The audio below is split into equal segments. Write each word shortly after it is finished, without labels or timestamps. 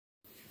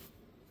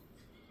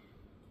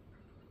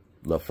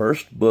The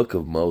first book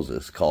of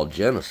Moses, called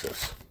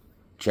Genesis,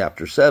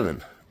 chapter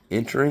 7,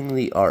 Entering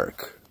the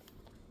Ark.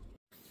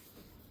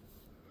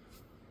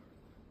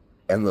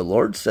 And the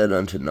Lord said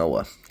unto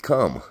Noah,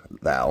 Come,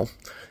 thou,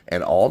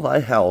 and all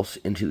thy house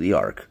into the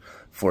ark,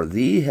 for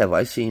thee have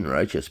I seen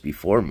righteous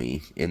before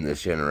me in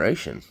this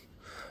generation.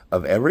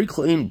 Of every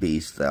clean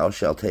beast thou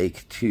shalt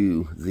take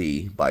to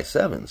thee by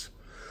sevens,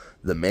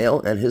 the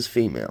male and his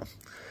female,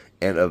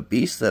 and of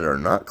beasts that are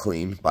not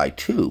clean by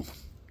two,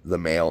 the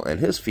male and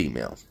his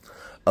female.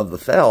 Of the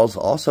fowls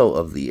also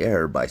of the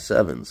air by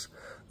sevens,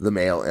 the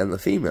male and the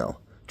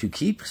female, to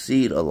keep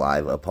seed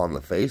alive upon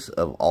the face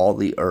of all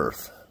the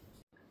earth.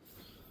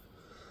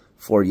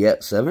 For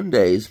yet 7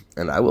 days,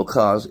 and I will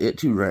cause it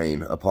to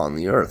rain upon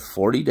the earth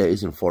 40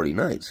 days and 40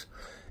 nights,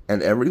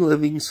 and every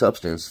living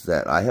substance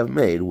that I have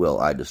made will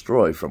I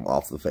destroy from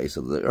off the face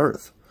of the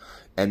earth.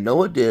 And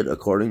Noah did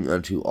according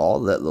unto all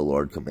that the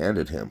Lord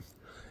commanded him.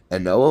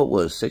 And Noah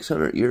was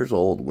 600 years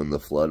old when the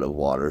flood of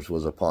waters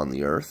was upon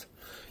the earth.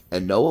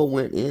 And Noah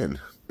went in,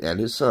 and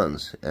his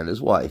sons, and his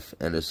wife,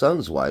 and his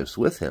sons' wives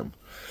with him,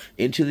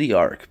 into the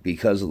ark,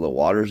 because of the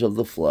waters of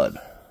the flood.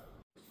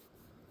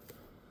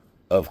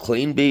 Of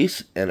clean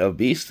beasts, and of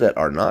beasts that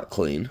are not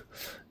clean,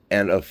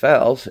 and of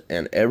fowls,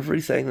 and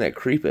everything that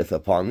creepeth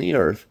upon the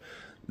earth,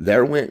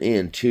 there went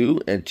in 2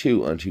 and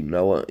 2 unto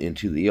Noah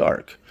into the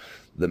ark,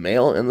 the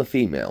male and the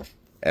female,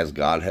 as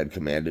God had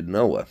commanded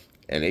Noah.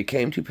 And it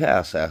came to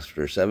pass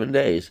after 7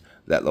 days,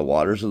 that the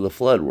waters of the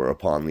flood were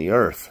upon the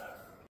earth.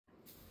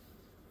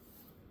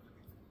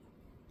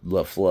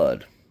 The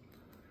flood.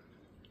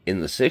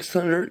 In the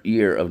 600th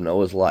year of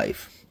Noah's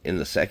life, in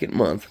the 2nd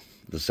month,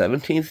 the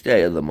 17th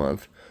day of the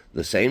month,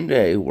 the same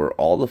day were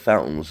all the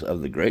fountains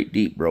of the great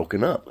deep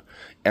broken up,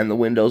 and the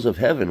windows of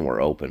heaven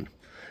were opened,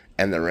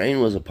 and the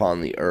rain was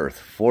upon the earth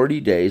 40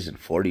 days and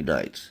 40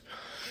 nights.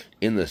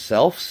 In the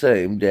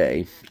selfsame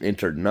day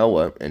entered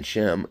Noah, and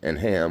Shem, and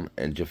Ham,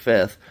 and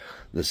Japheth,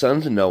 the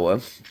sons of Noah,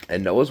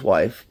 and Noah's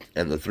wife,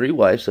 and the 3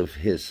 wives of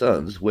his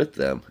sons with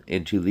them,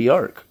 into the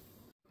ark.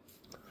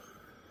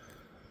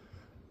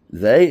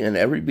 They and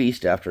every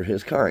beast after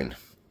his kind,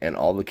 and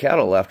all the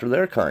cattle after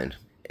their kind,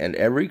 and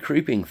every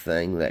creeping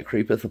thing that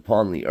creepeth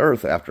upon the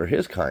earth after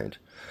his kind,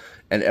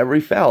 and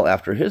every fowl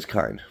after his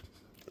kind,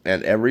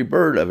 and every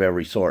bird of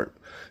every sort.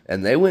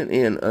 And they went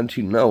in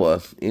unto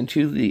Noah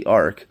into the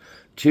ark,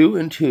 2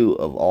 and 2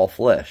 of all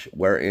flesh,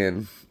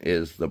 wherein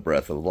is the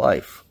breath of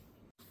life.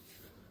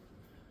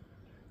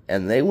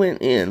 And they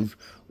went in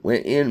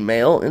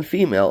male and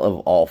female of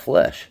all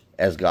flesh,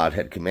 as God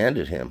had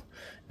commanded him.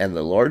 And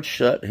the Lord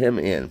shut him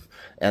in,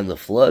 and the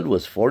flood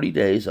was 40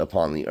 days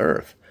upon the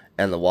earth,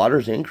 and the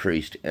waters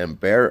increased and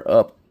bare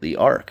up the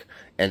ark,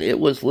 and it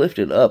was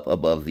lifted up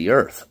above the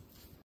earth.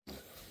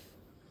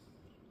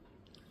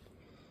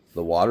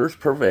 The waters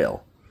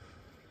prevail.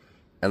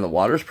 And the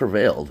waters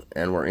prevailed,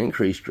 and were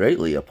increased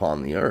greatly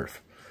upon the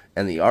earth.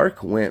 And the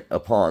ark went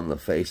upon the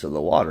face of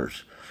the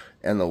waters,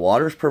 and the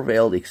waters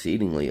prevailed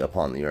exceedingly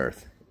upon the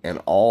earth.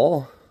 And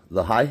all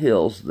the high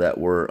hills that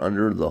were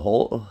under the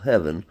whole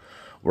heaven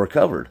were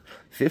covered.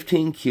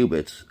 15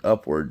 cubits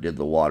upward did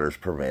the waters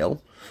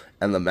prevail,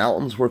 and the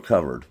mountains were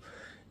covered.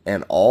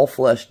 And all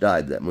flesh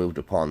died that moved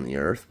upon the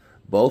earth,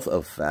 both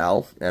of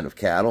fowl, and of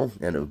cattle,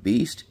 and of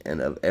beast,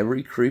 and of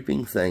every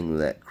creeping thing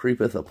that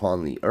creepeth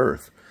upon the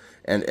earth,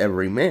 and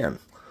every man,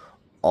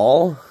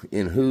 all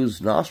in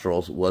whose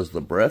nostrils was the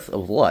breath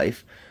of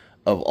life,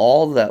 of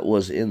all that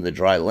was in the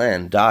dry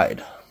land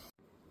died.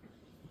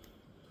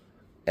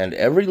 And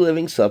every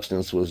living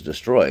substance was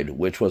destroyed,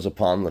 which was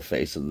upon the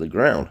face of the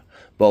ground,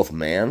 both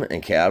man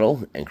and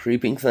cattle, and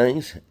creeping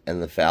things,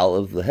 and the fowl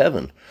of the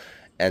heaven,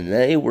 and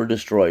they were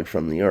destroyed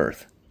from the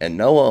earth. And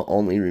Noah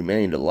only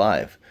remained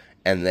alive,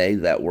 and they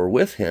that were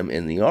with him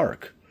in the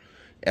ark.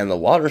 And the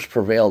waters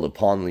prevailed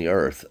upon the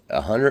earth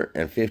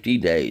 150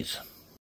 days.